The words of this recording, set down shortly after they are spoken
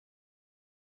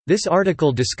This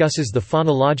article discusses the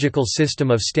phonological system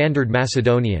of Standard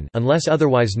Macedonian unless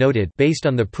otherwise noted based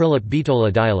on the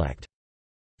Prilep-Bitola dialect.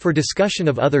 For discussion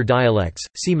of other dialects,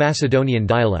 see Macedonian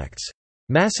dialects.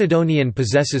 Macedonian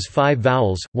possesses 5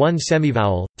 vowels, 1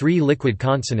 semivowel, 3 liquid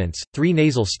consonants, 3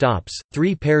 nasal stops,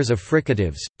 3 pairs of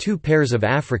fricatives, 2 pairs of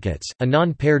affricates, a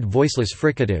non-paired voiceless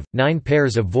fricative, 9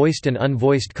 pairs of voiced and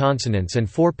unvoiced consonants and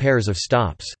 4 pairs of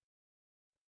stops.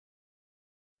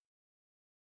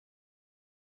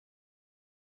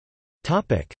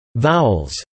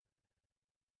 Vowels.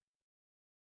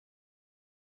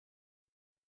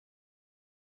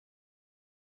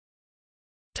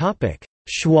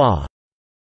 Schwa.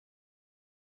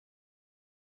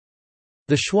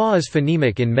 The schwa is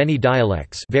phonemic in many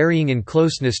dialects, varying in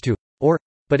closeness to or,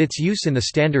 but its use in the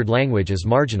standard language is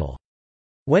marginal.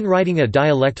 When writing a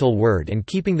dialectal word and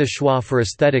keeping the schwa for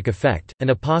aesthetic effect,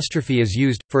 an apostrophe is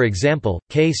used, for example,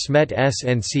 k smet s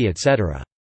and c etc.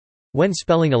 When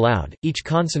spelling aloud, each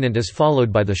consonant is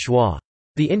followed by the schwa.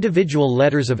 The individual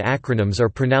letters of acronyms are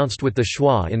pronounced with the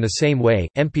schwa in the same way,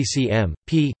 mpcm,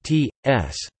 p, t,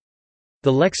 s.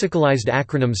 The lexicalized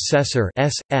acronyms SESR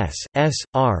S, S, S,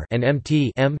 R and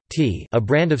MT, M, T, a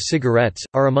brand of cigarettes,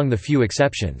 are among the few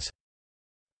exceptions.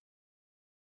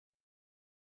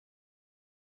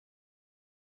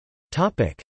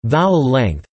 Vowel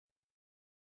length.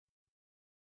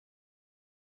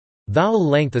 Vowel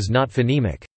length is not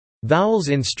phonemic. Vowels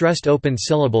in stressed open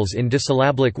syllables in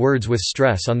disyllabic words with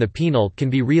stress on the penult can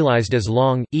be realized as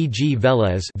long, e.g.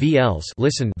 veles, vls,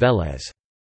 listen, veles.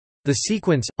 The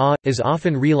sequence a is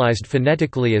often realized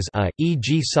phonetically as a,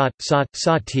 e.g. sot, sot,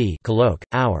 sati, colloq,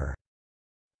 hour.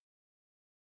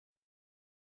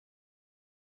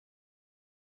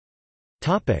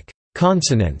 Topic: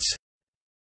 Consonants.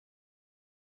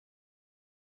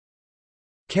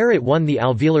 (1) The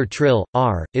alveolar trill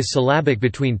r is syllabic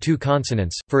between two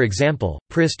consonants, for example,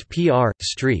 prist pr,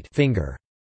 street, finger.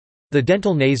 The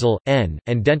dental nasal n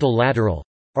and dental lateral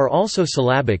are also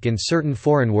syllabic in certain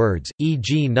foreign words,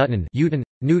 e.g. nutten, uten,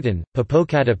 newton,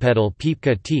 popocatepedal,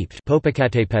 peepka, teept,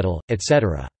 popocatepedal,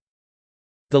 etc.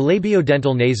 The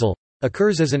labiodental nasal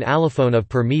occurs as an allophone of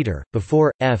per meter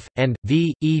before f and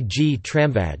v, e.g.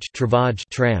 tramvaj, travaj,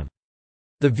 tram.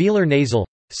 The velar nasal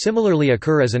similarly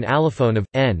occur as an allophone of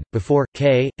n before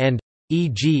k and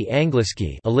e.g.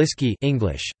 angliski, aliski,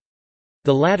 English.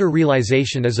 The latter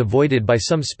realization is avoided by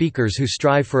some speakers who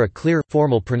strive for a clear,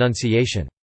 formal pronunciation.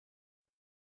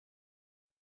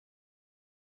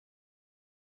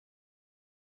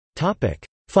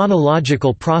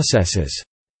 Phonological processes.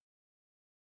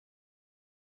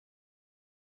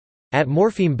 At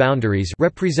morpheme boundaries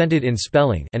represented in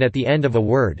spelling and at the end of a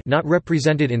word not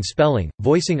represented in spelling,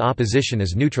 voicing opposition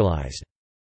is neutralized.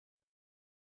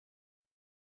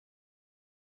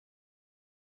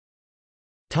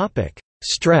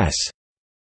 Stress.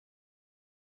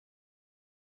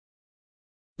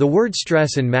 The word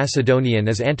stress in Macedonian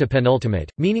is antepenultimate,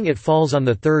 meaning it falls on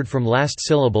the third from last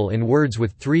syllable in words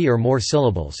with 3 or more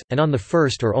syllables, and on the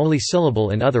first or only syllable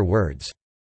in other words.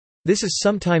 This is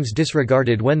sometimes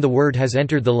disregarded when the word has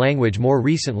entered the language more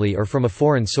recently or from a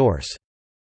foreign source.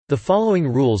 The following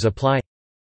rules apply.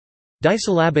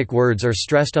 Disyllabic words are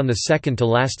stressed on the second to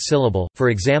last syllable, for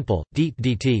example, deet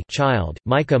dt child,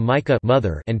 mika mika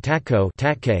mother, and tatko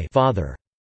tatke father.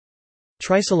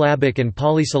 Trisyllabic and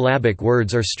polysyllabic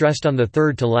words are stressed on the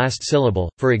third to last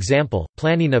syllable, for example,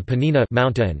 planina panina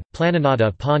mountain,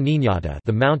 planinata pa ninyata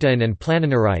the mountain, and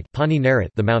planinarite paninerit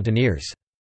the mountaineers.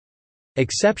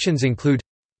 Exceptions include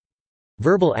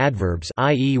verbal adverbs,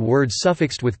 i.e. words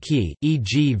suffixed with ki,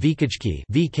 e.g. vikajki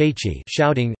vkchi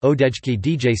shouting, odejki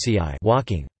djci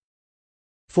walking.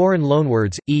 Foreign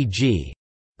loanwords, e.g.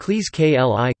 Klis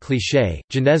kli cliché,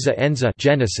 geneza enza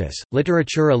Genesis,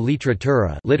 literatura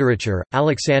literatura literature,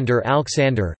 Alexander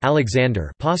Alexander, Alexander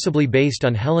possibly based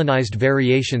on Hellenized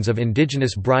variations of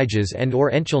indigenous briges and or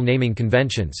enchil naming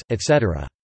conventions, etc.